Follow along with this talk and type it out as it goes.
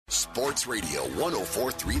Sports Radio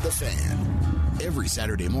 104.3 The Fan. Every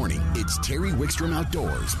Saturday morning, it's Terry Wickstrom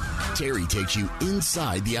Outdoors. Terry takes you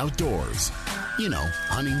inside the outdoors. You know,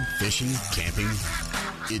 hunting, fishing, camping.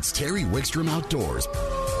 It's Terry Wickstrom Outdoors.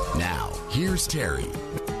 Now, here's Terry.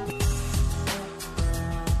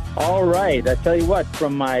 All right. I tell you what,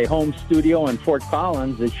 from my home studio in Fort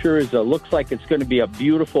Collins, it sure is. Looks like it's going to be a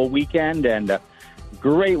beautiful weekend and a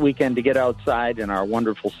great weekend to get outside in our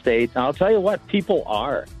wonderful state. And I'll tell you what, people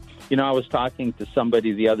are. You know, I was talking to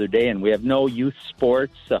somebody the other day, and we have no youth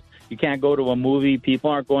sports. You can't go to a movie.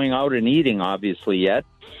 People aren't going out and eating, obviously, yet.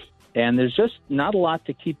 And there's just not a lot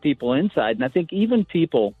to keep people inside. And I think even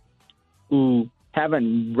people who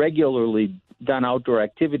haven't regularly done outdoor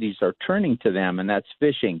activities are turning to them, and that's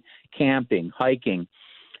fishing, camping, hiking.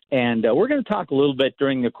 And we're going to talk a little bit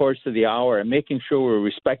during the course of the hour and making sure we're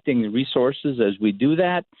respecting the resources as we do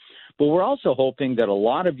that. But we're also hoping that a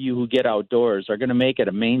lot of you who get outdoors are going to make it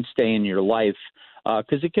a mainstay in your life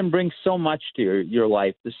because it can bring so much to your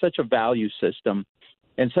life. There's such a value system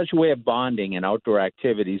and such a way of bonding in outdoor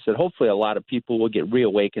activities that hopefully a lot of people will get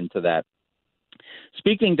reawakened to that.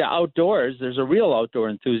 Speaking to outdoors, there's a real outdoor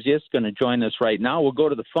enthusiast going to join us right now. We'll go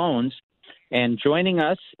to the phones. And joining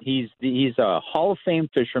us, he's a Hall of Fame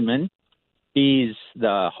fisherman. He's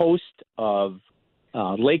the host of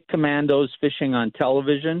Lake Commandos Fishing on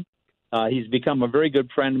Television. He's become a very good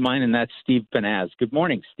friend of mine, and that's Steve Pennaz. Good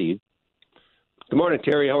morning, Steve. Good morning,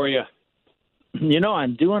 Terry. How are you? You know,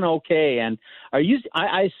 I'm doing okay. And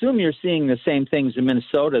I assume you're seeing the same things in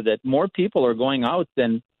Minnesota, that more people are going out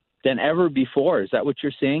than ever before. Is that what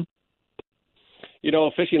you're seeing? You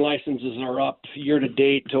know, fishing licenses are up year to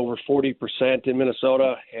date to over 40% in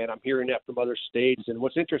Minnesota, and I'm hearing that from other states. And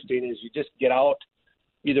what's interesting is you just get out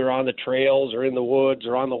either on the trails or in the woods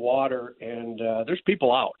or on the water, and there's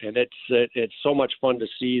people out. And it's so much fun to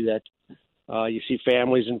see that you see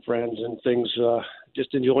families and friends and things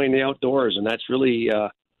just enjoying the outdoors, and that's really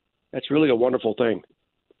a wonderful thing.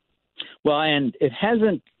 Well, and it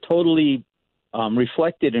hasn't totally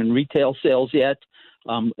reflected in retail sales yet.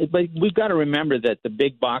 But we've got to remember that the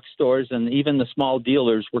big box stores and even the small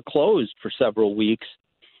dealers were closed for several weeks.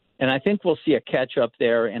 And I think we'll see a catch up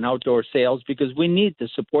there in outdoor sales because we need to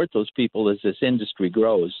support those people as this industry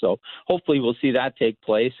grows. So hopefully we'll see that take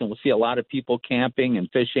place, and we'll see a lot of people camping and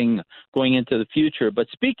fishing going into the future. But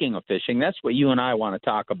speaking of fishing, that's what you and I want to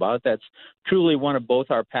talk about. That's truly one of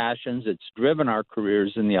both our passions. It's driven our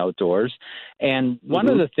careers in the outdoors. And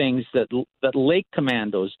one of the things that Lake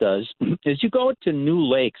Commandos does is you go to new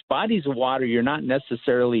lakes, bodies of water you're not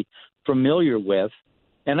necessarily familiar with.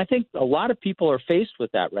 And I think a lot of people are faced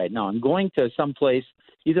with that right now. I'm going to some place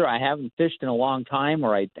either I haven't fished in a long time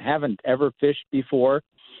or I haven't ever fished before.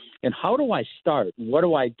 And how do I start? What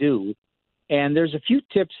do I do? And there's a few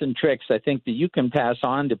tips and tricks I think that you can pass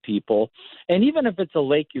on to people. And even if it's a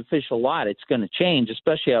lake you fish a lot, it's going to change,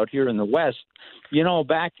 especially out here in the West. You know,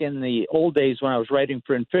 back in the old days when I was writing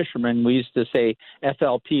for In-Fisherman, we used to say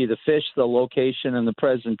FLP, the fish, the location, and the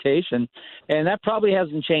presentation. And that probably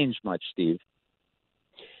hasn't changed much, Steve.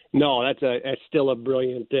 No, that's still a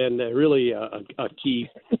brilliant and really a key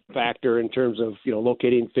factor in terms of, you know,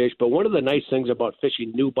 locating fish. But one of the nice things about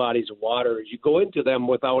fishing new bodies of water is you go into them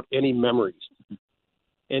without any memories.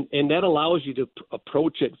 And that allows you to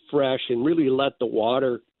approach it fresh and really let the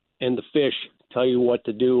water and the fish tell you what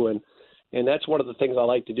to do. And that's one of the things I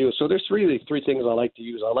like to do. So there's really three things I like to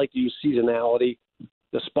use. I like to use seasonality.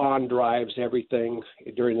 The spawn drives everything.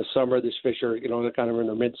 During the summer, these fish are, you know, they're kind of in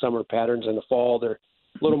their midsummer patterns. In the fall, they're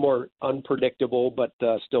a little more unpredictable, but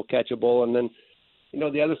still catchable. And then, you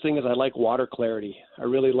know, the other thing is I like water clarity. I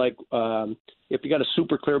really like if you got a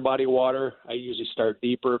super clear body of water, I usually start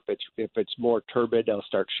deeper. If it's more turbid, I'll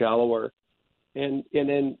start shallower. And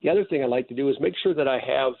then the other thing I like to do is make sure that I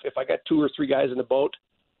have, if I got 2 or 3 guys in the boat,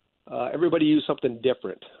 everybody use something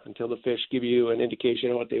different until the fish give you an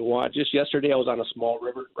indication of what they want. Just yesterday I was on a small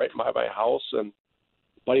river right by my house, and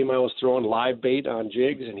buddy of mine was throwing live bait on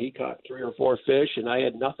jigs, and he caught 3 or 4 fish, and I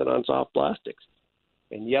had nothing on soft plastics.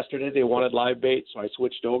 And yesterday they wanted live bait, so I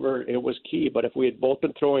switched over. It was key. But if we had both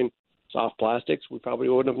been throwing soft plastics, we probably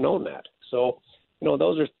wouldn't have known that. So, you know,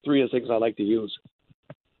 those are 3 of the things I like to use.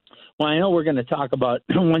 Well, I know we're going to talk about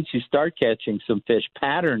once you start catching some fish,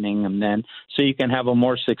 patterning them then so you can have a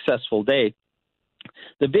more successful day.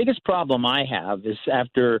 The biggest problem I have is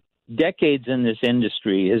after decades in this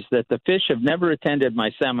industry is that the fish have never attended my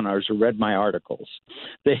seminars or read my articles.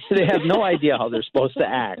 They have no idea how they're supposed to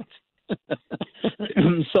act.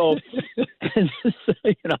 So,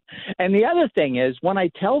 you know, and the other thing is when I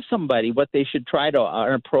tell somebody what they should try to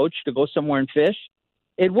an approach to go somewhere and fish,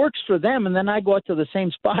 it works for them, and then I go out to the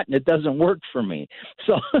same spot and it doesn't work for me.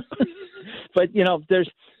 So, but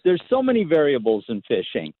there's so many variables in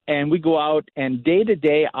fishing, and we go out and day to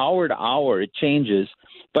day, hour to hour, it changes.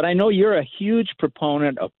 But I know you're a huge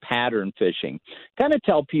proponent of pattern fishing. Kind of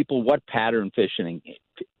tell people what pattern fishing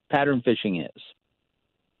is.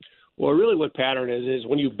 Well, really what pattern is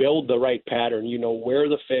when you build the right pattern, you know where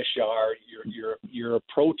the fish are, your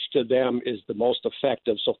approach to them is the most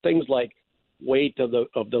effective. So things like weight of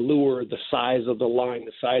the lure, the size of the line,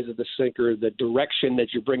 the size of the sinker, the direction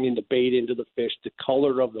that you're bringing the bait into the fish, the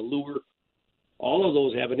color of the lure, all of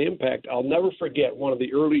those have an impact. I'll never forget one of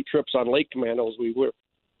the early trips on Lake Commandos. We were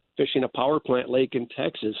fishing a power plant lake in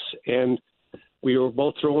Texas, and we were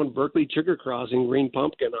both throwing Berkeley Trigger Crossing green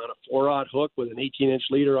pumpkin on a 4-aught hook with an 18-inch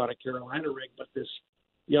leader on a Carolina rig. But this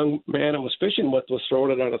young man I was fishing with was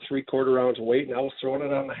throwing it on a 3/4 ounce weight, and I was throwing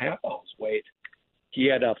it on a 1/2 ounce weight. He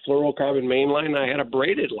had a fluorocarbon main line, and I had a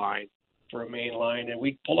braided line for a main line. And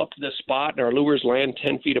we pull up to this spot, and our lures land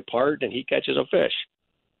 10 feet apart, and he catches a fish.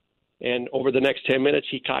 And over the next 10 minutes,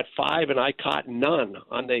 he caught 5, and I caught none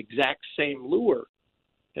on the exact same lure.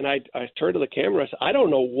 And I turned to the camera. I said, I don't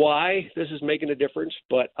know why this is making a difference,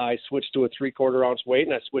 but I switched to a 3/4 ounce weight,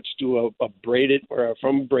 and I switched to a braided, or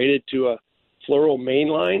from braided to a fluoro main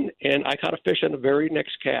line, and I caught a fish on the very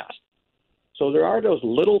next cast. So there are those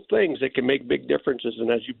little things that can make big differences. And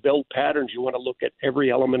as you build patterns, you want to look at every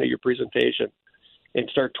element of your presentation and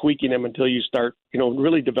start tweaking them until you start,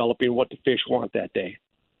 really developing what the fish want that day.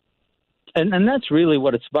 And that's really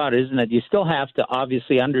what it's about, isn't it? You still have to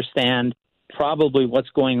obviously understand probably what's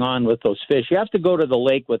going on with those fish. You have to go to the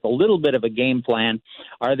lake with a little bit of a game plan.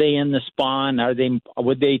 Are they in the spawn?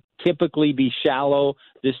 Would they typically be shallow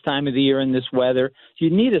this time of the year in this weather? So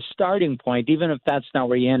you need a starting point, even if that's not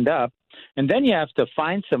where you end up. And then you have to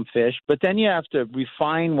find some fish, but then you have to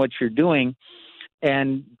refine what you're doing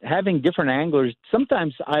and having different anglers.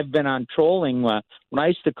 Sometimes I've been on trolling. When I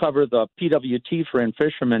used to cover the PWT for In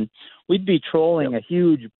Fisherman, we'd be trolling a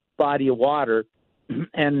huge body of water,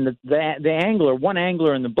 and the angler, one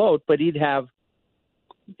angler in the boat, but he'd have,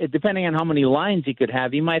 depending on how many lines he could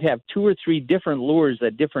have, he might have 2 or 3 different lures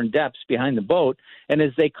at different depths behind the boat. And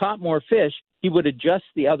as they caught more fish, he would adjust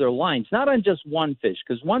the other lines, not on just one fish,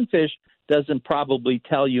 because one fish doesn't probably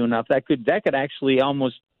tell you enough. That could actually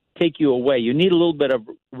almost take you away. You need a little bit of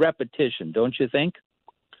repetition, don't you think?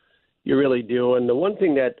 You really do. And the one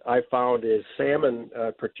thing that I found is salmon,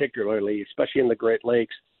 particularly, especially in the Great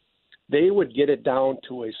Lakes, they would get it down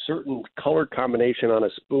to a certain color combination on a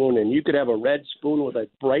spoon, and you could have a red spoon with a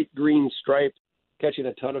bright green stripe catching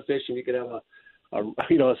a ton of fish, and you could have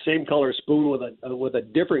a same color spoon with a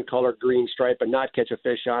different color green stripe and not catch a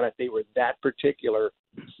fish on it. They were that particular,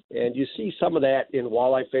 and you see some of that in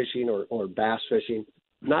walleye fishing or bass fishing.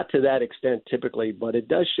 Not to that extent typically, but it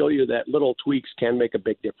does show you that little tweaks can make a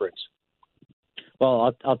big difference.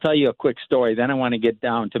 Well, I'll tell you a quick story. Then I want to get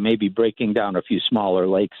down to maybe breaking down a few smaller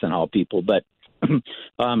lakes and all people. But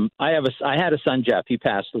I had a son, Jeff. He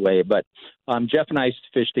passed away. But Jeff and I used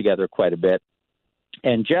to fish together quite a bit.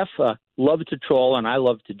 And Jeff loved to troll, and I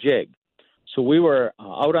loved to jig. So we were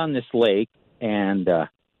out on this lake, and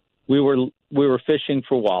we were fishing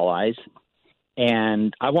for walleyes.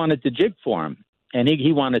 And I wanted to jig for him, and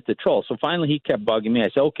he wanted to troll. So finally, he kept bugging me.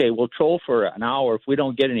 I said, "Okay, we'll troll for an hour. If we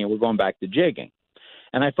don't get any, we're going back to jigging."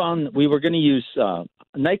 And I found we were going to use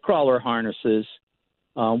nightcrawler harnesses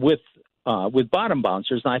with bottom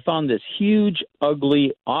bouncers. And I found this huge,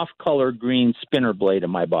 ugly, off-color green spinner blade in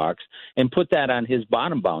my box and put that on his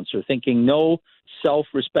bottom bouncer, thinking no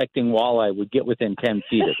self-respecting walleye would get within 10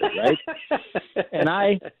 feet of it, right? And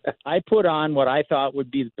I put on what I thought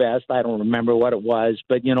would be the best. I don't remember what it was,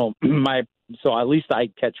 but, so at least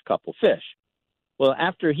I'd catch a couple fish. Well,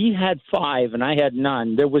 after he had 5 and I had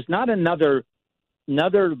none, there was not another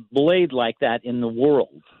blade like that in the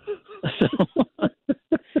world.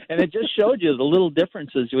 And it just showed you the little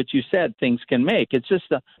differences, what you said, things can make. It's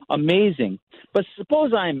just amazing. But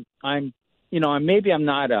suppose I'm maybe I'm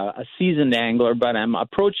not a seasoned angler, but I'm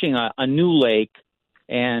approaching a new lake.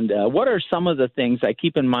 And what are some of the things I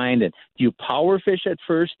keep in mind? And do you power fish at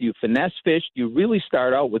first? Do you finesse fish? Do you really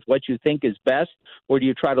start out with what you think is best, or do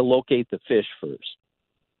you try to locate the fish first?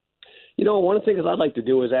 One of the things I'd like to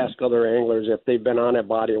do is ask other anglers if they've been on a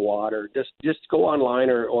body of water. Just go online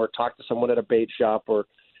or talk to someone at a bait shop or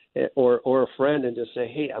a friend and just say,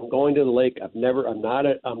 "Hey, I'm going to the lake. I'm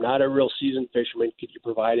not a real seasoned fisherman. Could you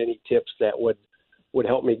provide any tips that would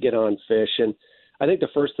help me get on fish?" And I think the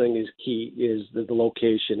first thing is key is the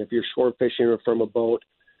location. If you're shore fishing or from a boat,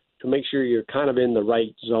 to make sure you're kind of in the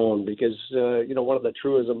right zone, because one of the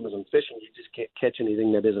truisms in fishing, you just can't catch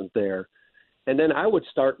anything that isn't there. And then I would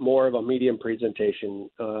start more of a medium presentation,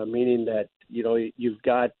 meaning that, you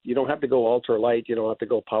don't have to go ultra light, you don't have to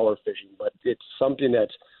go power fishing, but it's something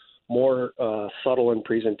that's more subtle in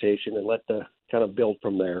presentation and let the kind of build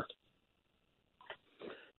from there.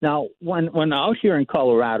 Now, when out here in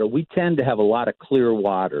Colorado, we tend to have a lot of clear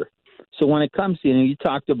water. So when it comes to, you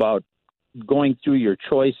talked about going through your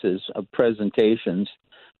choices of presentations.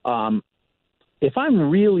 If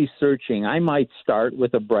I'm really searching, I might start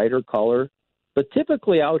with a brighter color. But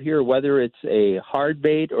typically out here, whether it's a hard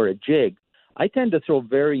bait or a jig, I tend to throw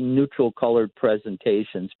very neutral colored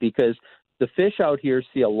presentations because the fish out here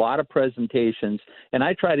see a lot of presentations, and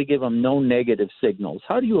I try to give them no negative signals.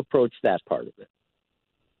 How do you approach that part of it?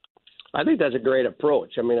 I think that's a great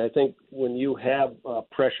approach. I mean, I think when you have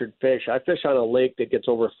pressured fish, I fish on a lake that gets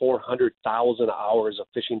over 400,000 hours of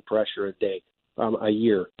fishing pressure a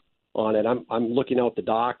year on it. I'm looking out the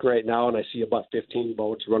dock right now, and I see about 15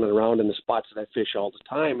 boats running around in the spots that I fish all the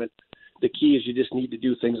time. And the key is you just need to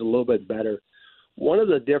do things a little bit better. One of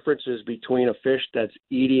the differences between a fish that's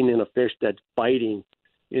eating and a fish that's biting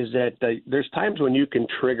is that there's times when you can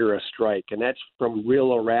trigger a strike, and that's from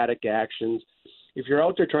real erratic actions. If you're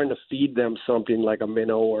out there trying to feed them something like a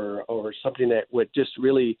minnow or something that would just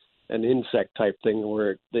really an insect type thing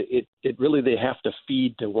where it really they have to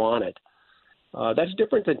feed to want it. That's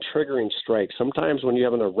different than triggering strikes. Sometimes when you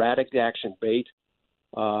have an erratic action bait,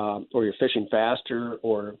 or you're fishing faster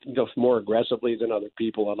or more aggressively than other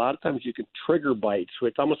people, a lot of times you can trigger bites. So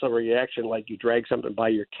it's almost a reaction like you drag something by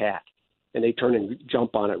your cat, and they turn and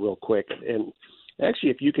jump on it real quick. And actually,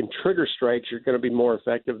 if you can trigger strikes, you're going to be more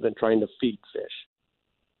effective than trying to feed fish.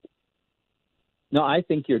 No, I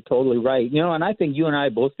think you're totally right. And I think you and I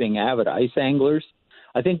both being avid ice anglers,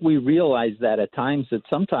 I think we realize that at times that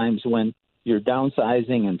sometimes when you're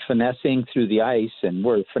downsizing and finessing through the ice and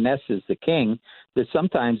where finesse is the king, that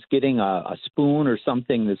sometimes getting a spoon or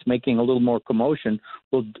something that's making a little more commotion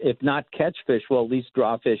will, if not catch fish, will at least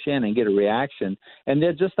draw fish in and get a reaction. And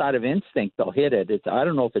they're just out of instinct, they'll hit it. I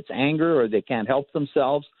don't know if it's anger or they can't help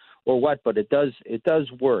themselves or what, but it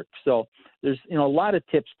does work. So there's a lot of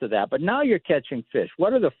tips to that. But now you're catching fish.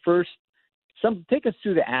 What are the first take us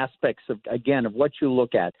through the aspects of what you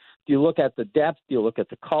look at. Do you look at the depth? Do you look at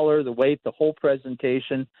the color, the weight, the whole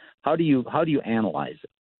presentation? How do you analyze it?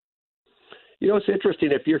 It's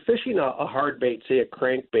interesting. If you're fishing a hard bait, say a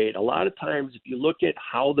crankbait, a lot of times if you look at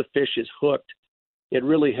how the fish is hooked, it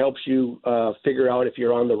really helps you figure out if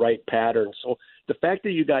you're on the right pattern. So the fact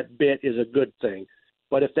that you got bit is a good thing.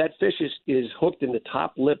 But if that fish is hooked in the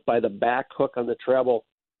top lip by the back hook on the treble,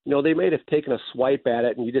 they may have taken a swipe at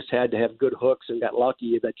it and you just had to have good hooks and got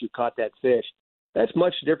lucky that you caught that fish. That's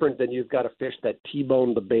much different than you've got a fish that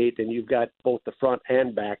T-boned the bait and you've got both the front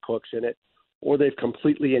and back hooks in it, or they've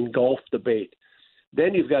completely engulfed the bait.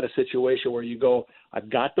 Then you've got a situation where you go, I've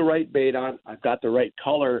got the right bait on, I've got the right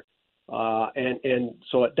color, and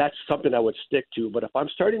so that's something I would stick to. But if I'm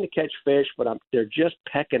starting to catch fish, but they're just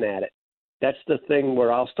pecking at it, that's the thing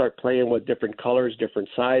where I'll start playing with different colors, different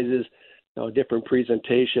sizes, different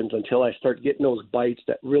presentations until I start getting those bites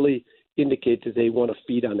that really indicate that they want to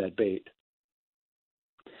feed on that bait.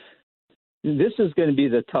 This is going to be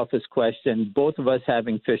the toughest question. Both of us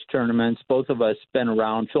having fish tournaments, both of us been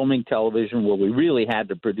around filming television where we really had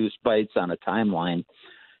to produce bites on a timeline.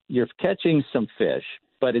 You're catching some fish,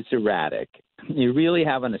 but it's erratic. You really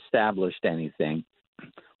haven't established anything.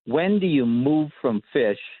 When do you move from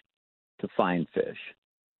fish to find fish?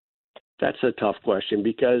 That's a tough question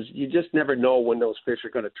because you just never know when those fish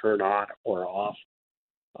are going to turn on or off.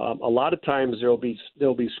 A lot of times there'll be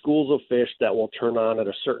schools of fish that will turn on at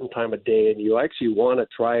a certain time of day, and you actually want to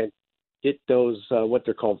try and hit those what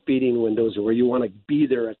they're called feeding windows, where you want to be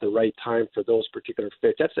there at the right time for those particular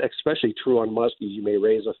fish. That's especially true on muskies. You may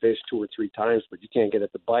raise a fish 2 or 3 times, but you can't get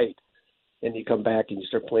it to bite, and you come back and you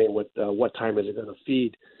start playing with what time is it going to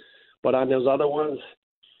feed. But on those other ones,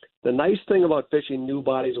 the nice thing about fishing new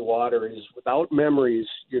bodies of water is without memories,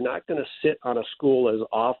 you're not going to sit on a school as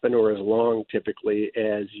often or as long typically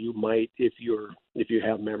as you might if you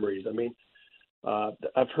have memories. I mean,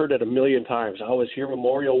 I've heard it a million times. I was here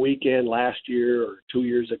Memorial Weekend last year or 2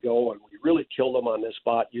 years ago, and we really killed them on this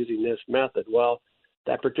spot using this method. Well,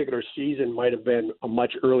 that particular season might have been a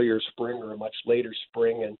much earlier spring or a much later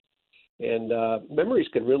spring, and memories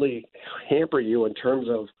can really hamper you in terms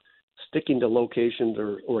of sticking to locations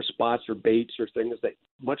or spots or baits or things that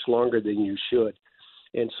much longer than you should.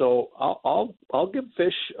 And so I'll give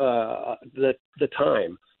fish the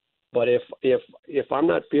time, but if I'm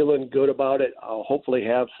not feeling good about it, I'll hopefully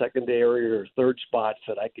have secondary or third spots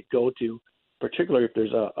that I could go to, particularly if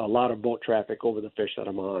there's a lot of boat traffic over the fish that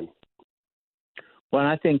I'm on. Well,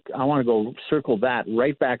 I think I want to go circle that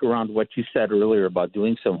right back around what you said earlier about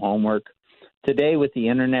doing some homework. Today with the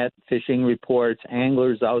internet, fishing reports,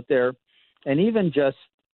 anglers out there, and even just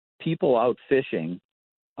people out fishing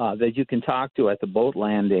that you can talk to at the boat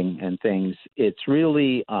landing and things, it's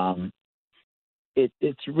really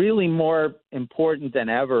it's really more important than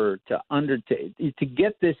ever to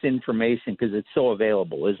get this information because it's so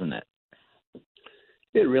available, isn't it?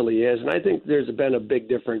 It really is. And I think there's been a big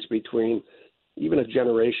difference between even a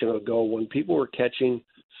generation ago when people were catching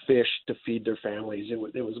fish to feed their families. It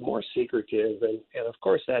was more secretive. And of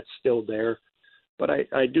course, that's still there. But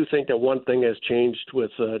I do think that one thing has changed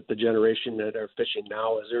with the generation that are fishing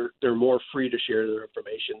now is they're more free to share their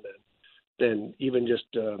information than even just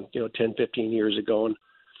 10, 15 years ago. And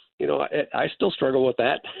I still struggle with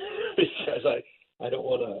that because I don't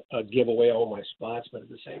want to give away all my spots, but at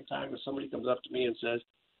the same time, if somebody comes up to me and says,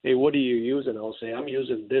 "Hey, what are you using?" I'll say, "I'm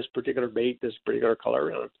using this particular bait, this particular color."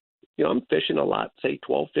 And I'm fishing a lot, say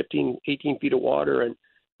 12, 15, 18 feet of water, and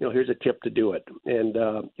here's a tip to do it. And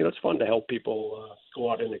it's fun to help people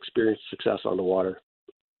go out and experience success on the water.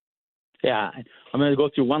 Yeah, I'm going to go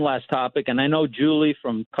through one last topic, and I know Julie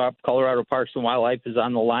from Colorado Parks and Wildlife is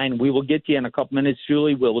on the line. We will get you in a couple minutes,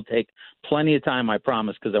 Julie. We will take plenty of time, I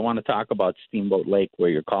promise, because I want to talk about Steamboat Lake,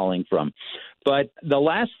 where you're calling from. But the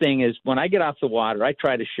last thing is, when I get off the water, I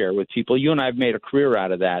try to share with people. You and I have made a career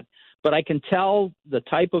out of that. But I can tell the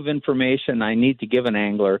type of information I need to give an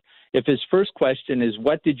angler if his first question is,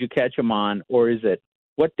 what did you catch them on, or is it,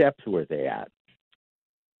 what depth were they at?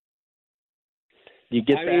 You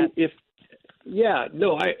get that?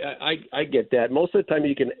 I get that. Most of the time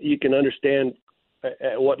you can understand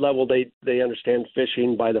at what level they understand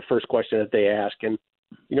fishing by the first question that they ask. And,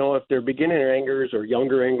 if they're beginner anglers or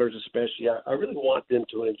younger anglers especially, I really want them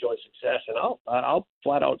to enjoy success. And I'll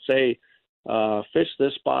flat out say, fish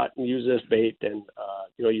this spot and use this bait, and,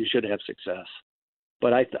 you should have success.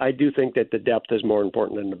 But I do think that the depth is more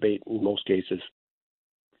important than the bait in most cases.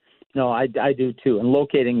 No, I do too. And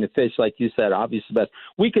locating the fish, like you said, obviously best.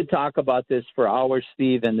 We could talk about this for hours,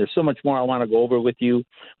 Steve, and there's so much more I want to go over with you.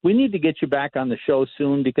 We need to get you back on the show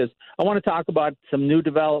soon because I want to talk about some new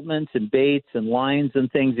developments and baits and lines and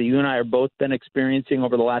things that you and I have both been experiencing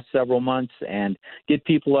over the last several months and get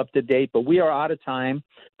people up to date. But we are out of time.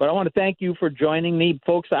 But I want to thank you for joining me.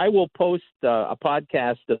 Folks, I will post a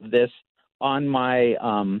podcast of this on my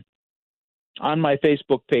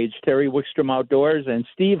Facebook page, Terry Wickstrom Outdoors. And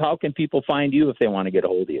Steve, how can people find you if they want to get a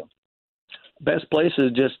hold of you? Best place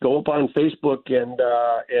is just go up on Facebook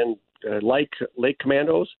and like Lake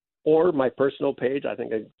Commandos or my personal page. I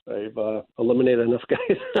think I've eliminated enough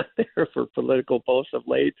guys out there for political posts of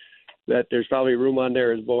late that there's probably room on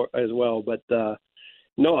there as well. But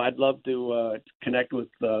no, I'd love to connect with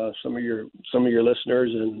some of your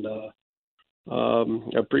listeners, and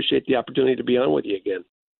I appreciate the opportunity to be on with you again.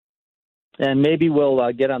 And maybe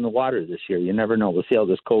we'll get on the water this year. You never know. We'll see how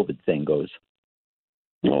this COVID thing goes.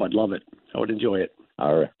 Oh, I'd love it. I would enjoy it.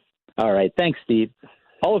 All right. Thanks, Steve.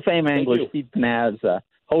 Hall of Fame angler Steve Panaz,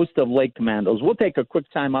 host of Lake Commandos. We'll take a quick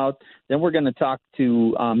time out. Then we're going to talk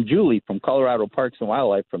to Julie from Colorado Parks and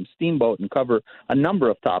Wildlife from Steamboat and cover a number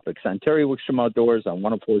of topics on Terry Wickstrom Outdoors on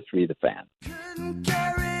 104.3 The Fan.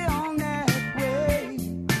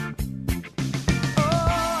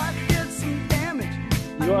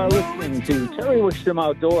 You are listening to Terry Wickstrom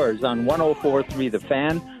Outdoors on 104.3 The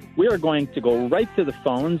Fan. We are going to go right to the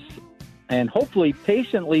phones, and hopefully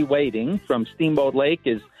patiently waiting from Steamboat Lake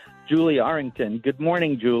is Julie Arrington. Good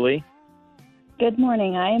morning, Julie. Good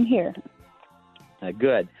morning. I am here.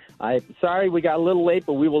 Good. I'm sorry we got a little late,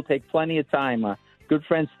 but we will take plenty of time. Good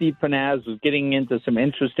friend Steve Panaz was getting into some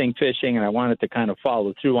interesting fishing, and I wanted to kind of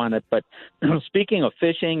follow through on it. But speaking of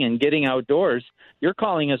fishing and getting outdoors, you're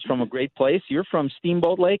calling us from a great place. You're from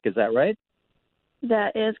Steamboat Lake, is that right?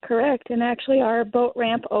 That is correct. And actually, our boat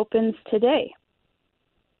ramp opens today.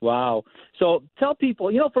 Wow. So tell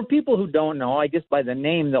people, for people who don't know, I guess by the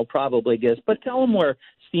name they'll probably guess, but tell them where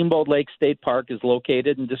Steamboat Lake State Park is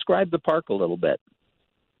located and describe the park a little bit.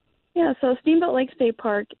 Yeah, so Steamboat Lake State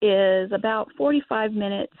Park is about 45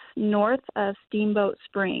 minutes north of Steamboat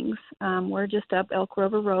Springs. We're just up Elk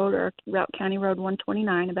River Road or Route County Road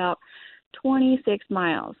 129, about 26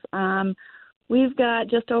 miles. We've got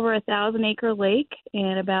just over 1,000-acre lake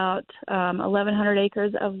and about 1,100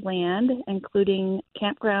 acres of land, including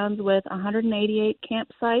campgrounds with 188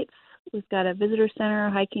 campsites. We've got a visitor center,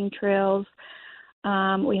 hiking trails.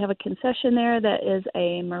 We have a concession there that is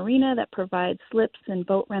a marina that provides slips and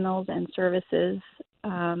boat rentals and services.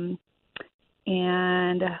 A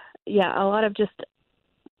lot of just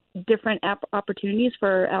different opportunities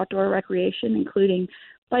for outdoor recreation, including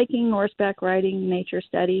biking, horseback riding, nature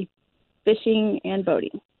study, fishing, and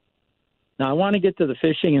boating. Now, I want to get to the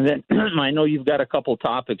fishing, and then I know you've got a couple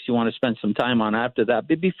topics you want to spend some time on after that.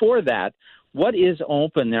 But before that, what is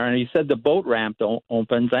open there? And you said the boat ramp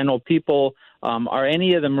opens. I know people, are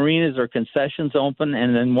any of the marinas or concessions open?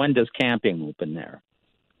 And then when does camping open there?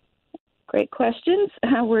 Great questions.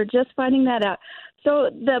 We're just finding that out. So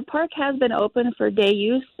the park has been open for day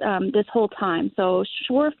use this whole time. So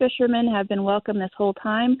shore fishermen have been welcome this whole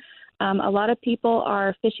time. A lot of people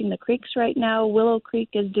are fishing the creeks right now. Willow Creek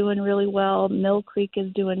is doing really well. Mill Creek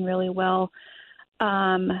is doing really well.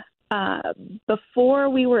 Before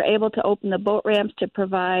we were able to open the boat ramps to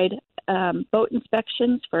provide boat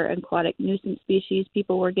inspections for aquatic nuisance species,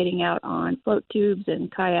 people were getting out on float tubes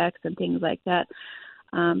and kayaks and things like that.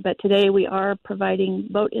 But today we are providing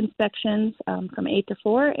boat inspections from 8 to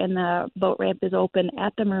 4, and the boat ramp is open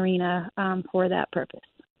at the marina for that purpose.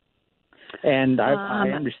 And I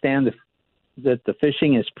understand that the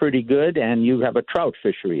fishing is pretty good, and you have a trout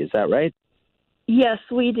fishery. Is that right? Yes,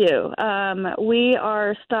 we do. We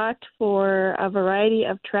are stocked for a variety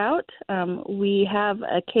of trout. We have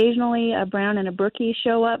occasionally a brown and a brookie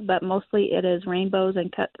show up, but mostly it is rainbows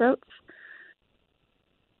and cutthroats.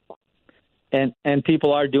 And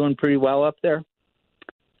people are doing pretty well up there?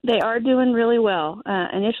 They are doing really well.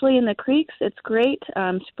 Initially in the creeks, it's great.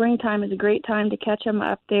 Springtime is a great time to catch them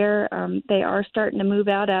up there. They are starting to move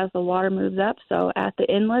out as the water moves up. So at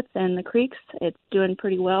the inlets and the creeks, it's doing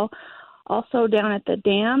pretty well. Also down at the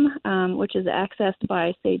dam, which is accessed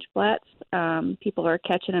by Sage Flats, people are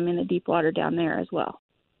catching them in the deep water down there as well.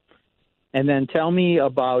 And then tell me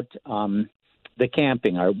about the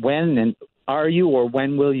camping. When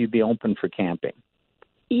will you be open for camping?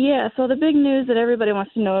 Yeah, so the big news that everybody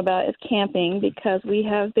wants to know about is camping, because we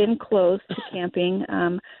have been closed to camping.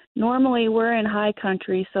 Normally we're in high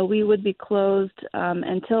country, so we would be closed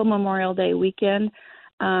until Memorial Day weekend.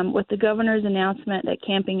 With the governor's announcement that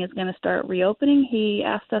camping is going to start reopening, he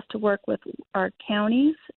asked us to work with our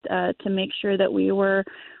counties to make sure that we were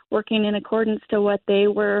working in accordance to what they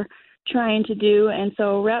were trying to do. And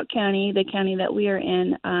so Routt County, the county that we are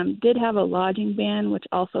in, did have a lodging ban, which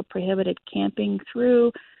also prohibited camping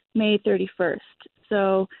through May 31st.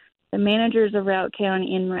 So the managers of Routt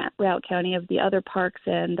County of the other parks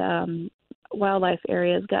and wildlife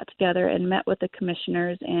areas got together and met with the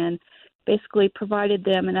commissioners and basically provided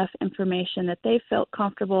them enough information that they felt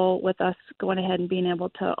comfortable with us going ahead and being able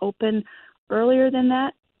to open earlier than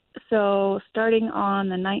that. So starting on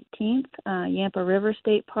the 19th, Yampa River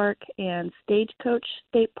State Park and Stagecoach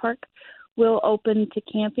State Park will open to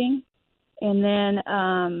camping. And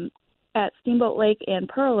then at Steamboat Lake and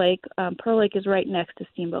Pearl Lake is right next to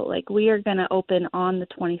Steamboat Lake. We are going to open on the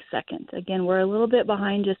 22nd. Again, we're a little bit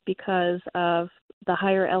behind just because of the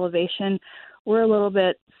higher elevation. We're a little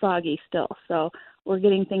bit soggy still. So we're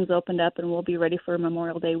getting things opened up, and we'll be ready for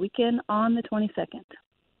Memorial Day weekend on the 22nd.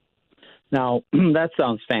 Now, that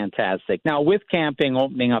sounds fantastic. Now, with camping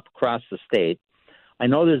opening up across the state, I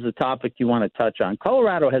know there's a topic you want to touch on.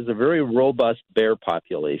 Colorado has a very robust bear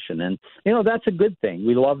population, and, that's a good thing.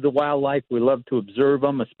 We love the wildlife. We love to observe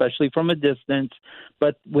them, especially from a distance.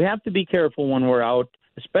 But we have to be careful when we're out,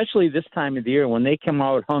 especially this time of the year when they come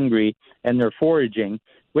out hungry and they're foraging.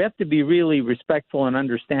 We have to be really respectful and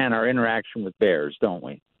understand our interaction with bears, don't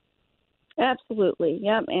we? Absolutely.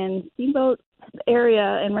 Yep. And Steamboat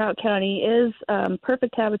area in Routt County is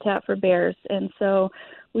perfect habitat for bears. And so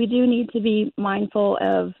we do need to be mindful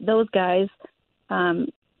of those guys.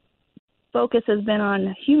 Focus has been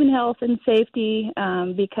on human health and safety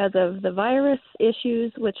because of the virus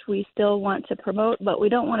issues, which we still want to promote, but we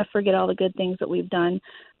don't want to forget all the good things that we've done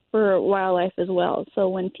for wildlife as well. So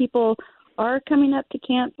when people are coming up to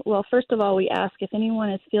camp, well, first of all, we ask if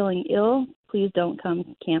anyone is feeling ill, please don't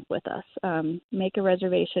come camp with us. Make a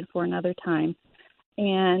reservation for another time.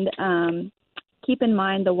 And keep in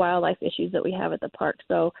mind the wildlife issues that we have at the park.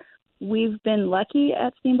 So we've been lucky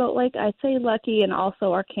at Steamboat Lake. I say lucky, and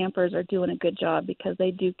also our campers are doing a good job because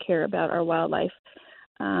they do care about our wildlife.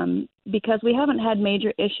 Because we haven't had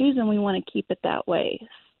major issues, and we want to keep it that way.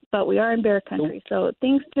 But we are in bear country. So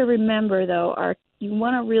things to remember, though, are you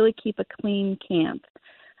want to really keep a clean camp.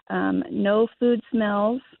 No food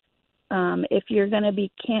smells. If you're going to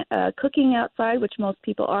be cooking outside, which most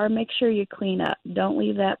people are, make sure you clean up. Don't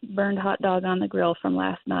leave that burned hot dog on the grill from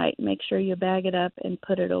last night. Make sure you bag it up and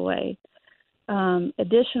put it away.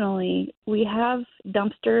 Additionally, we have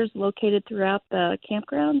dumpsters located throughout the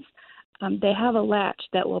campgrounds. They have a latch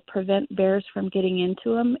that will prevent bears from getting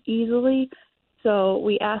into them easily. So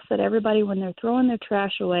we ask that everybody, when they're throwing their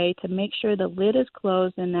trash away, to make sure the lid is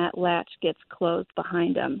closed and that latch gets closed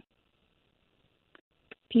behind them.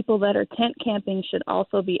 People that are tent camping should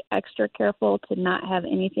also be extra careful to not have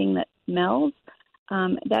anything that smells.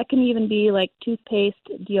 That can even be like toothpaste,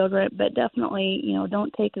 deodorant, but definitely,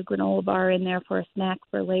 don't take a granola bar in there for a snack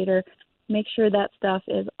for later. Make sure that stuff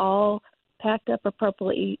is all packed up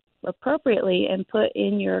appropriately and put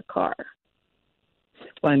in your car.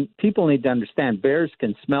 And people need to understand bears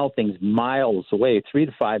can smell things miles away, 3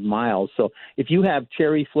 to 5 miles. So if you have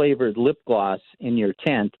cherry-flavored lip gloss in your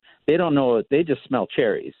tent, they don't know. They just smell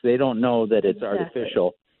cherries. They don't know that it's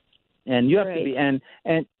artificial. And you have to be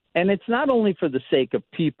and it's not only for the sake of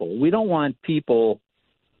people. We don't want people.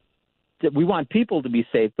 We want people to be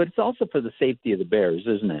safe, but it's also for the safety of the bears,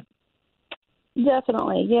 isn't it?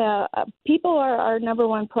 Definitely, yeah. People are our number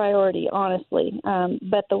one priority, honestly.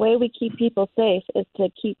 But the way we keep people safe is to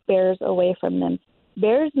keep bears away from them.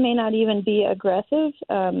 Bears may not even be aggressive.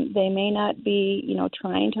 They may not be,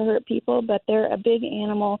 trying to hurt people, but they're a big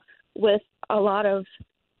animal with a lot of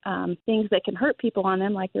things that can hurt people on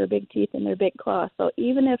them, like their big teeth and their big claws. So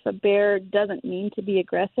even if a bear doesn't mean to be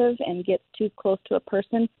aggressive and gets too close to a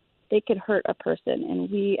person, they could hurt a person, and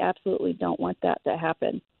we absolutely don't want that to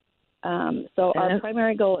happen. So our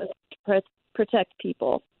primary goal is to protect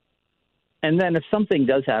people. And then if something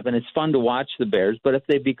does happen, it's fun to watch the bears, but if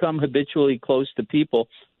they become habitually close to people,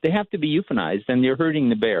 they have to be euthanized, and you're hurting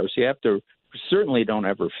the bear. So you have to certainly don't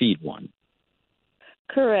ever feed one.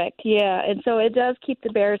 Our Yeah. And so it does keep the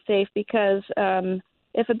bear safe because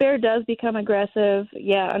if a bear does become aggressive,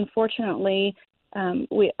 unfortunately,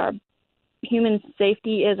 our human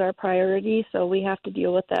safety is our priority, so we have to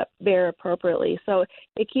deal with that bear appropriately. So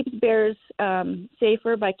it keeps bears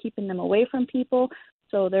safer by keeping them away from people,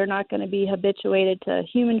 so they're not going to be habituated to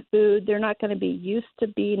human food. They're not going to be used to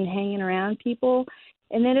being hanging around people.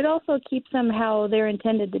 And then it also keeps them how they're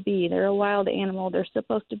intended to be. They're a wild animal. They're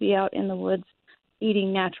supposed to be out in the woods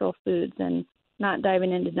eating natural foods and not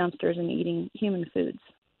diving into dumpsters and eating human foods.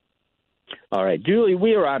 All right, Julie,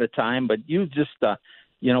 we are out of time, but you just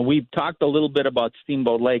we've talked a little bit about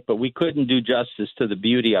Steamboat Lake, but we couldn't do justice to the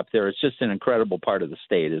beauty up there. It's just an incredible part of the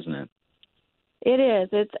state, isn't it? It is.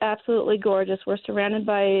 It's absolutely gorgeous. We're surrounded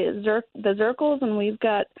by the Zirkles, and we've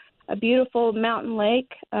got a beautiful mountain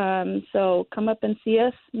lake. So come up and see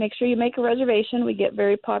us. Make sure you make a reservation. We get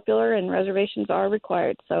very popular, and reservations are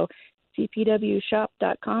required. So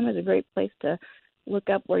cpwshop.com is a great place to look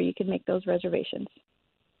up where you can make those reservations.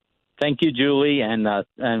 Thank you, Julie, and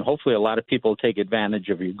hopefully a lot of people take advantage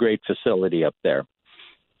of your great facility up there.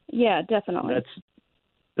 Yeah, definitely.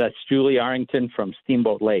 That's Julie Arrington from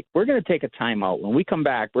Steamboat Lake. We're going to take a time out. When we come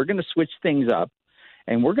back, we're going to switch things up,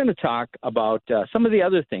 and we're going to talk about some of the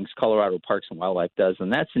other things Colorado Parks and Wildlife does,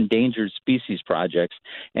 and that's endangered species projects.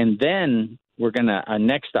 And then we're going to,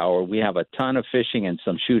 next hour, we have a ton of fishing and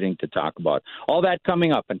some shooting to talk about. All that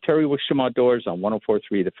coming up on Terry Wickstrom Outdoors on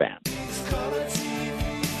 104.3 The Fan.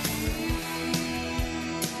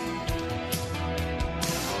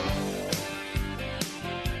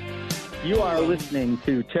 You are listening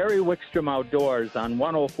to Terry Wickstrom Outdoors on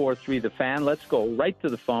 104.3 The Fan. Let's go right to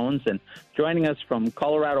the phones. And joining us from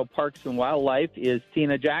Colorado Parks and Wildlife is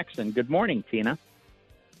Tina Jackson. Good morning, Tina.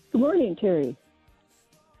 Good morning, Terry.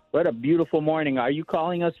 What a beautiful morning. Are you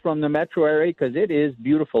calling us from the metro area? Because it is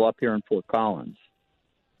beautiful up here in Fort Collins.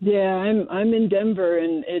 Yeah, I'm in Denver,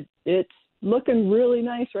 and it's looking really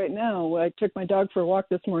nice right now. I took my dog for a walk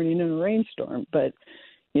this morning in a rainstorm, but,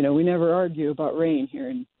 we never argue about rain here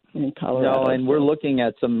in Colorado. No, and we're looking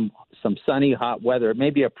at some sunny, hot weather,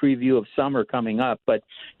 maybe a preview of summer coming up. But,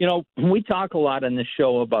 we talk a lot on this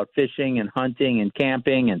show about fishing and hunting and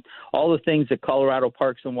camping and all the things that Colorado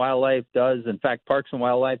Parks and Wildlife does. In fact, Parks and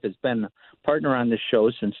Wildlife has been a partner on this show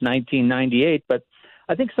since 1998. But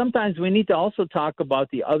I think sometimes we need to also talk about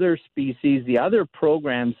the other species, the other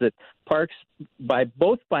programs that parks,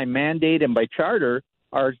 both by mandate and by charter,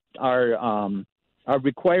 are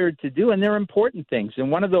required to do, and they're important things.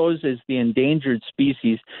 And one of those is the endangered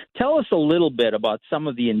species. Tell us a little bit about some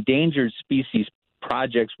of the endangered species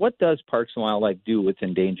projects. What does Parks and Wildlife do with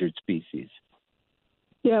endangered species?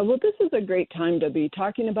 Yeah, well, this is a great time to be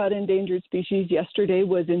talking about endangered species. Yesterday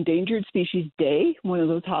was Endangered Species Day, one of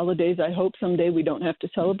those holidays I hope someday we don't have to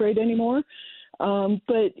celebrate anymore.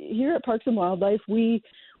 But here at Parks and Wildlife,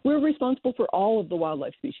 we're responsible for all of the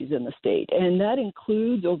wildlife species in the state, and that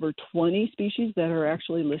includes over 20 species that are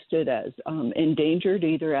actually listed as endangered,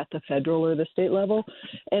 either at the federal or the state level,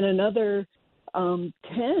 and another 10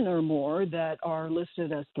 or more that are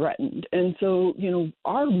listed as threatened. And so,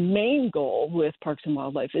 our main goal with Parks and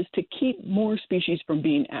Wildlife is to keep more species from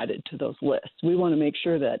being added to those lists. We want to make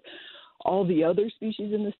sure that All the other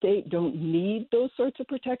species in the state don't need those sorts of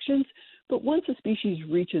protections. But once a species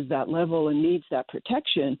reaches that level and needs that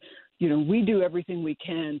protection, we do everything we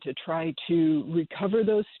can to try to recover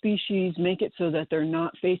those species, make it so that they're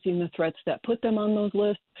not facing the threats that put them on those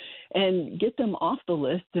lists, and get them off the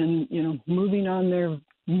list and, moving on their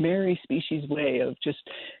merry species way of just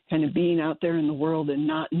kind of being out there in the world and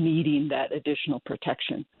not needing that additional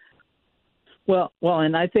protection. Well,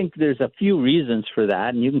 and I think there's a few reasons for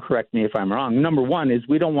that, and you can correct me if I'm wrong. Number one is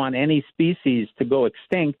we don't want any species to go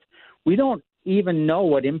extinct. We don't even know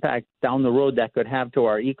what impact down the road that could have to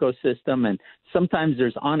our ecosystem, and sometimes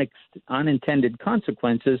there's unintended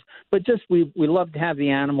consequences, but just we love to have the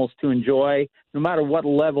animals to enjoy, no matter what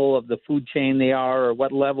level of the food chain they are or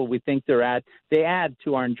what level we think they're at. They add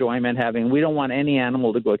to our enjoyment we don't want any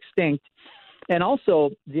animal to go extinct. And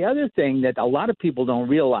also, the other thing that a lot of people don't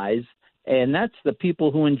realize, and that's the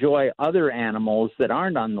people who enjoy other animals that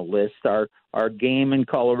aren't on the list, our game in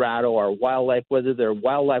Colorado, our wildlife, whether they're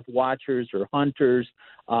wildlife watchers or hunters.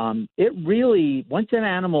 It really, once an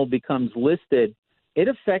animal becomes listed, it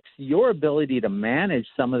affects your ability to manage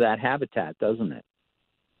some of that habitat, doesn't it?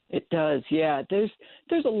 It does, yeah. There's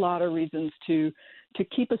a lot of reasons to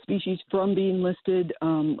keep a species from being listed,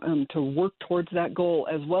 to work towards that goal,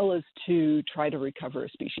 as well as to try to recover a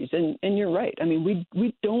species. And you're right. I mean,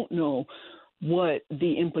 we don't know what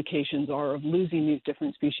the implications are of losing these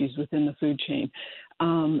different species within the food chain.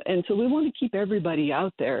 And so we want to keep everybody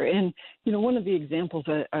out there. And, one of the examples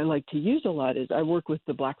that I like to use a lot is I work with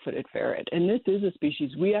the black-footed ferret. And this is a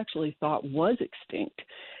species we actually thought was extinct.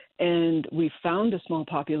 And we found a small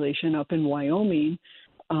population up in Wyoming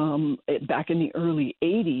back in the early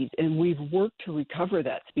 80s, and we've worked to recover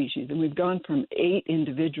that species. And we've gone from 8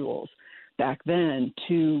 individuals back then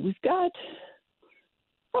to, we've got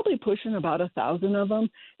probably pushing about 1,000 of them.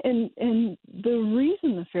 And the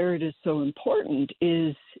reason the ferret is so important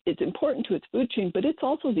is it's important to its food chain, but it's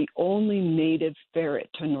also the only native ferret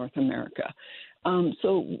to North America.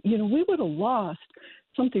 So, we would have lost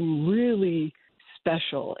something really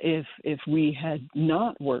special if we had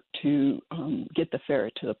not worked to get the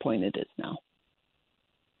ferret to the point it is now.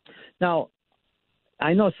 Now,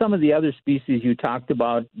 I know some of the other species you talked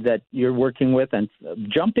about that you're working with, and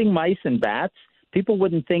jumping mice and bats, people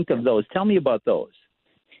wouldn't think of those. Tell me about those.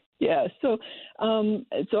 Yeah, so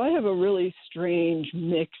I have a really strange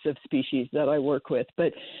mix of species that I work with,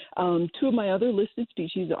 but 2 of my other listed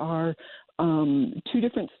species are 2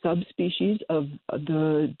 different subspecies of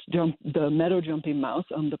the meadow jumping mouse,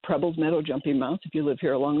 the Preble's meadow jumping mouse. If you live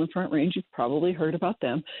here along the Front Range, you've probably heard about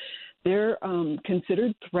them. They're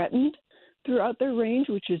considered threatened throughout their range,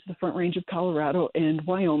 which is the Front Range of Colorado and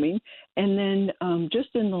Wyoming. And then just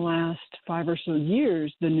in the last 5 or so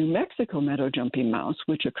years, the New Mexico meadow jumping mouse,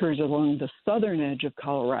 which occurs along the southern edge of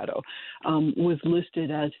Colorado, was listed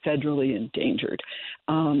as federally endangered.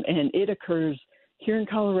 And it occurs here in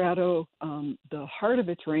Colorado. The heart of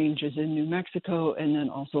its range is in New Mexico, and then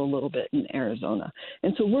also a little bit in Arizona.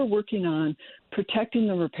 And so we're working on protecting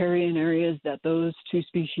the riparian areas that those 2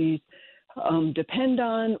 species depend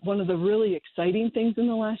on. One of the really exciting things in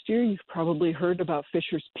the last year, you've probably heard about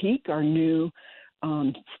Fisher's Peak, our new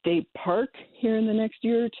state park here in the next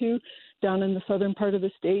year or 2 down in the southern part of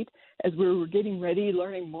the state. As we were getting ready,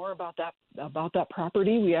 learning more about that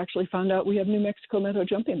property, we actually found out we have New Mexico meadow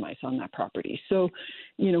jumping mice on that property. So,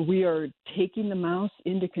 we are taking the mouse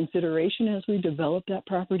into consideration as we develop that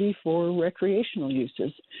property for recreational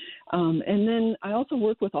uses. And then I also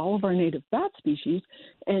work with all of our native bat species,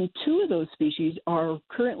 and 2 of those species are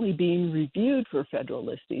currently being reviewed for federal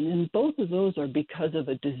listing, and both of those are because of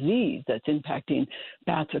a disease that's impacting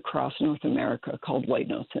bats across North America called white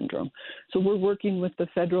nose syndrome. So we're working with the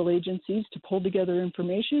federal agencies to pull together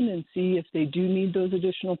information and see if they do need those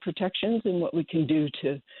additional protections and what we can do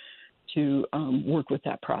to work with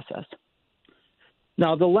that process.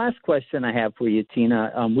 Now, the last question I have for you,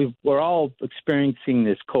 Tina, we're all experiencing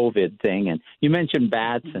this COVID thing, and you mentioned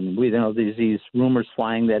bats, and we know there's these rumors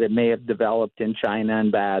flying that it may have developed in China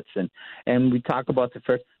and bats, and we talk about the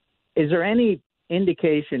first. Is there any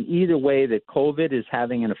indication either way that COVID is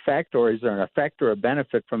having an effect, or is there an effect or a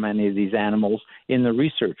benefit from any of these animals in the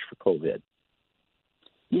research for COVID?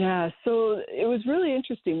 Yeah, so it was really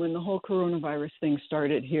interesting when the whole coronavirus thing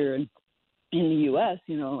started here in the U.S.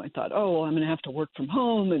 I thought, I'm going to have to work from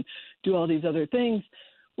home and do all these other things.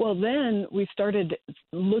 Well, then we started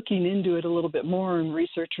looking into it a little bit more, and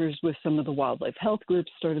researchers with some of the wildlife health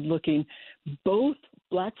groups started looking. Both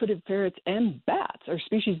black-footed ferrets and bats are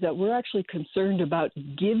species that we're actually concerned about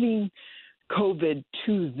giving COVID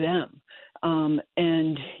to them.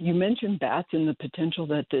 And you mentioned bats and the potential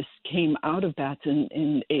that this came out of bats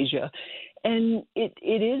in Asia. And it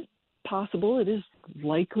is possible, it is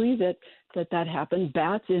likely that happened.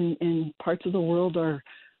 Bats in parts of the world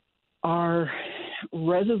are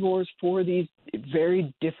reservoirs for these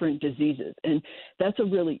very different diseases. And that's a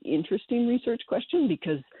really interesting research question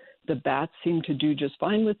because the bats seem to do just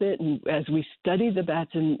fine with it. And as we study the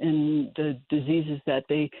bats and the diseases that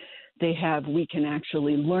they have, we can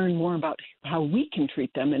actually learn more about how we can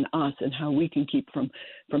treat them in us and how we can keep from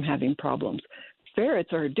having problems.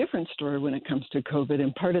 Ferrets are a different story when it comes to COVID,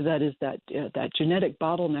 and part of that is that genetic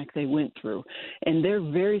bottleneck they went through. And they're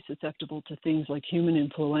very susceptible to things like human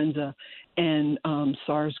influenza and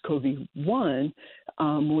SARS-CoV-1,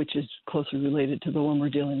 which is closely related to the one we're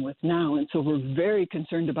dealing with now. And so we're very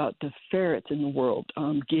concerned about the ferrets in the world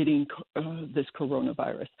getting this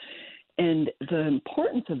coronavirus. And the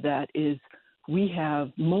importance of that is we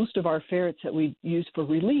have most of our ferrets that we use for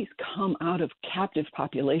release come out of captive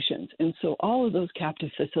populations. And so all of those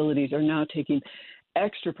captive facilities are now taking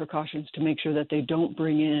extra precautions to make sure that they don't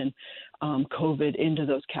bring in COVID into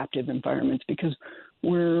those captive environments because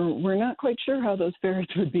we're not quite sure how those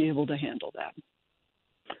ferrets would be able to handle that.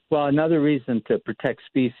 Well, another reason to protect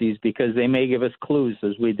species because they may give us clues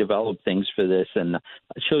as we develop things for this, and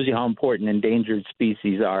it shows you how important endangered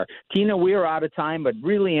species are. Tina, we are out of time, but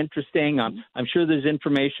really interesting. I'm sure there's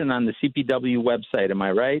information on the CPW website. Am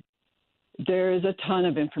I right? There is a ton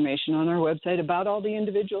of information on our website about all the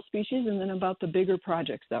individual species and then about the bigger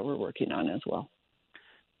projects that we're working on as well.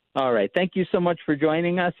 All right. Thank you so much for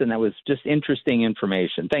joining us, and that was just interesting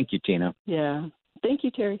information. Thank you, Tina. Yeah. Thank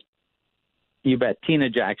you, Terry. You bet. Tina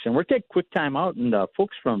Jackson. We're taking a quick time out, and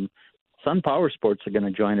folks from Sun Power Sports are going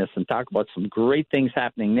to join us and talk about some great things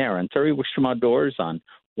happening there on Terry Wickstrom Outdoors on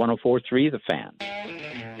 104.3 The Fan.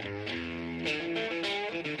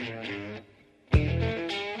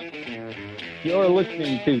 You're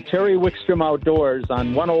listening to Terry Wickstrom Outdoors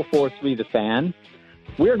on 104.3 The Fan.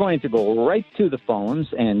 We're going to go right to the phones,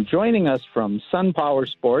 and joining us from Sun Power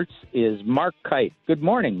Sports is Mark Kite. Good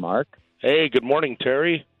morning, Mark. Hey, good morning,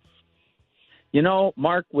 Terry. You know,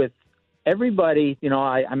 Mark, with everybody,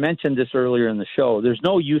 I mentioned this earlier in the show, there's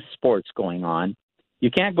no youth sports going on. You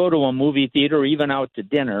can't go to a movie theater or even out to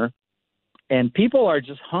dinner, and people are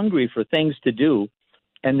just hungry for things to do,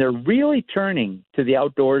 and they're really turning to the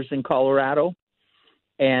outdoors in Colorado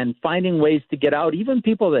and finding ways to get out, even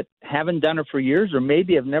people that haven't done it for years or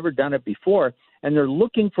maybe have never done it before, and they're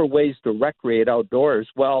looking for ways to recreate outdoors.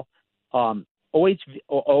 Well,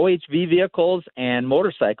 OHV vehicles and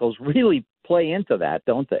motorcycles really play into that,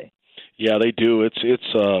 don't they? Yeah, they do. It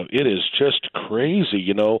is just crazy.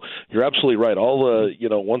 You're absolutely right. All the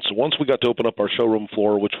once we got to open up our showroom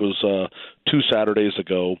floor, which was 2 Saturdays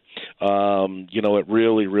ago, it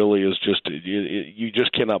really is just you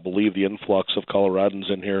just cannot believe the influx of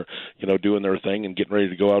Coloradans in here, doing their thing and getting ready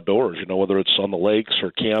to go outdoors. Whether it's on the lakes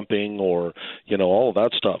or camping or all of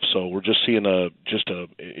that stuff. So we're just seeing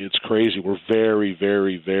it's crazy. We're very,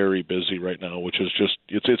 very, very busy right now, which is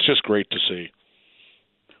it's just great to see.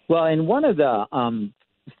 Well, and one of the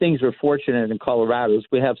things we're fortunate in Colorado is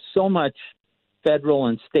we have so much federal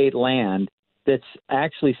and state land that's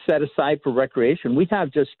actually set aside for recreation. We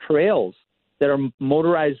have just trails that are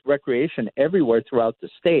motorized recreation everywhere throughout the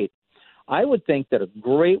state. I would think that a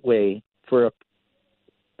great way for a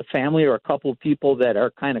family or a couple of people that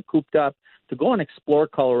are kind of cooped up to go and explore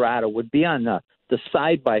Colorado would be on the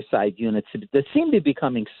side-by-side units that seem to be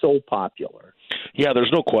becoming so popular. Yeah,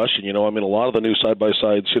 there's no question. A lot of the new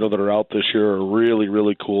side-by-sides, that are out this year are really,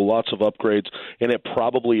 really cool. Lots of upgrades, and it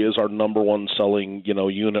probably is our number one selling,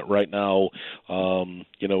 unit right now,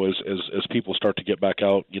 as people start to get back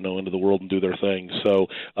out, into the world and do their thing. So,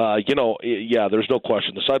 yeah, there's no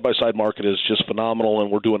question. The side-by-side market is just phenomenal,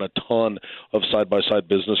 and we're doing a ton of side-by-side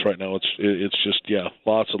business right now. It's just, yeah,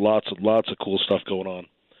 lots of cool stuff going on.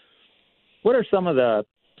 What are some of the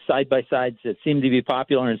side-by-sides that seem to be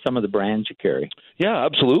popular in some of the brands you carry? Yeah,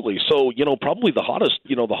 absolutely. So, probably the hottest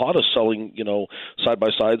selling,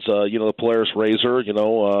 side-by-sides, the Polaris RZR,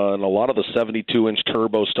 and a lot of the 72-inch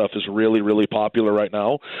turbo stuff is really, really popular right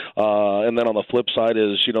now. And then on the flip side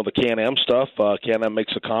is, the Can-Am stuff. Can-Am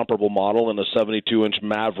makes a comparable model in a 72-inch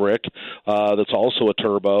Maverick that's also a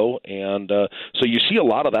turbo. And so you see a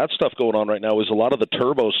lot of that stuff going on right now is a lot of the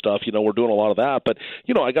turbo stuff. We're doing a lot of that. But,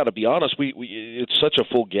 I got to be honest, we it's such a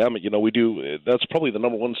full gamut. We do, that's probably the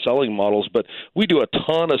number one selling models, but we do a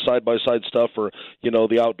ton of side-by-side stuff for, the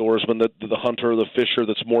outdoorsman, the hunter, the fisher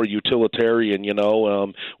that's more utilitarian,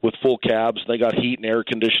 with full cabs. They got heat and air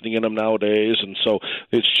conditioning in them nowadays, and so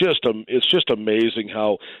it's just amazing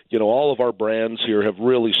how, all of our brands here have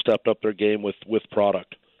really stepped up their game with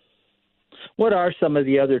product. What are some of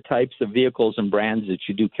the other types of vehicles and brands that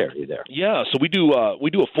you do carry there? Yeah, so we do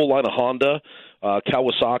a full line of Honda,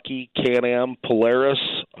 Kawasaki, Can-Am, Polaris.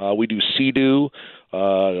 We do Sea-Doo.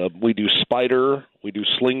 We do Spider. We do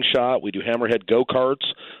Slingshot. We do Hammerhead go-karts.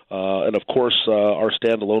 And, of course, our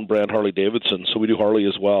standalone brand, Harley-Davidson. So we do Harley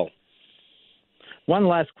as well. One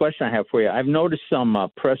last question I have for you. I've noticed some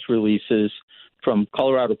press releases from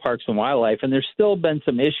Colorado Parks and Wildlife, and there's still been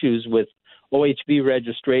some issues with OHV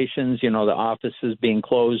registrations, the offices being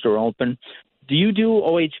closed or open. Do you do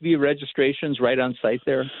OHV registrations right on site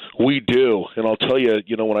there? We do, and I'll tell you,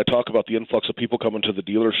 when I talk about the influx of people coming to the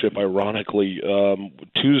dealership, ironically,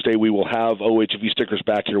 Tuesday we will have OHV stickers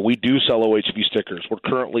back here. We do sell OHV stickers. We're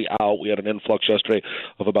currently out. We had an influx yesterday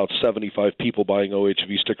of about 75 people buying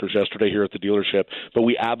OHV stickers yesterday here at the dealership, but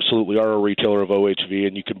we absolutely are a retailer of OHV,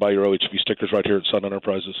 and you can buy your OHV stickers right here at Sun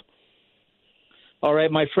Enterprises. All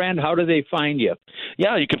right, my friend, how do they find you?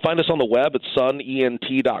 Yeah, you can find us on the web at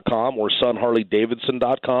sunent.com or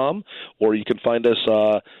sunharleydavidson.com, or you can find us,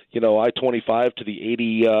 I-25 to the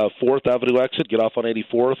 84th Avenue exit, get off on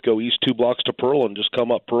 84th, go east 2 blocks to Pearl, and just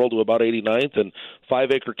come up Pearl to about 89th, and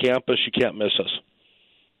 5-acre campus. You can't miss us.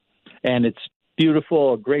 And it's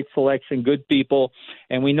beautiful, a great selection, good people,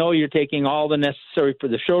 and we know you're taking all the necessary. For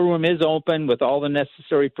the showroom is open with all the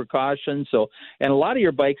necessary precautions. And a lot of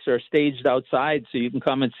your bikes are staged outside, so you can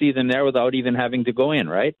come and see them there without even having to go in,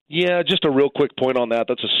 right? Yeah, just a real quick point on that.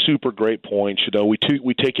 That's a super great point. We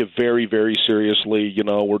take it very, very seriously.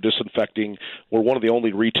 We're disinfecting. We're one of the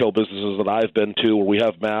only retail businesses that I've been to where we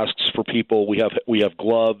have masks for people. We have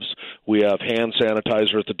gloves. We have hand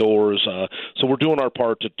sanitizer at the doors. So we're doing our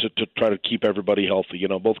part to try to keep everybody healthy,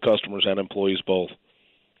 both customers and employees both.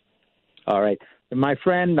 All right. And my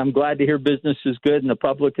friend, I'm glad to hear business is good and the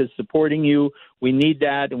public is supporting you. We need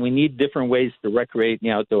that, and we need different ways to recreate in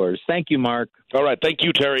the outdoors. Thank you, Mark. All right. Thank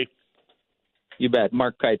you, Terry. You bet.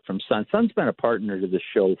 Mark Kite from Sun. Sun's been a partner to the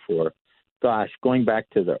show for, going back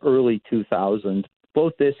to the early 2000s,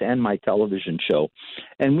 both this and my television show.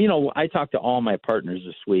 And, I talked to all my partners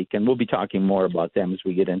this week, and we'll be talking more about them as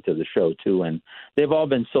we get into the show, too. And they've all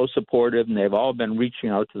been so supportive, and they've all been reaching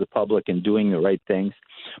out to the public and doing the right things.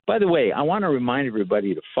 By the way, I want to remind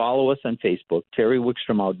everybody to follow us on Facebook, Terry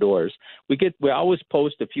Wickstrom Outdoors. We always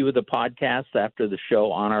post a few of the podcasts after the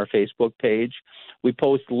show on our Facebook page. We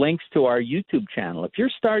post links to our YouTube channel. If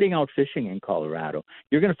you're starting out fishing in Colorado,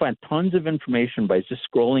 you're going to find tons of information by just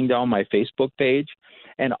scrolling down my Facebook page,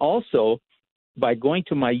 and also by going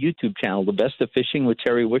to my YouTube channel, The Best of Fishing with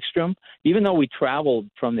Terry Wickstrom. Even though we traveled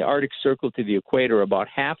from the Arctic Circle to the equator, about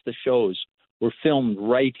half the shows were filmed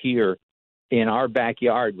right here in our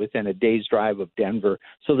backyard within a day's drive of Denver.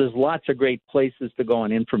 So there's lots of great places to go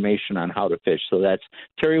and information on how to fish. So that's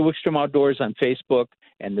Terry Wickstrom Outdoors on Facebook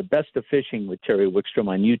and The Best of Fishing with Terry Wickstrom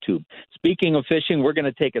on YouTube. Speaking of fishing, we're going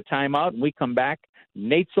to take a time out. When we come back,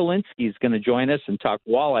 Nate Zielinski is going to join us and talk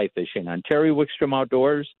walleye fishing on Terry Wickstrom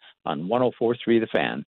Outdoors on 104.3 The Fan.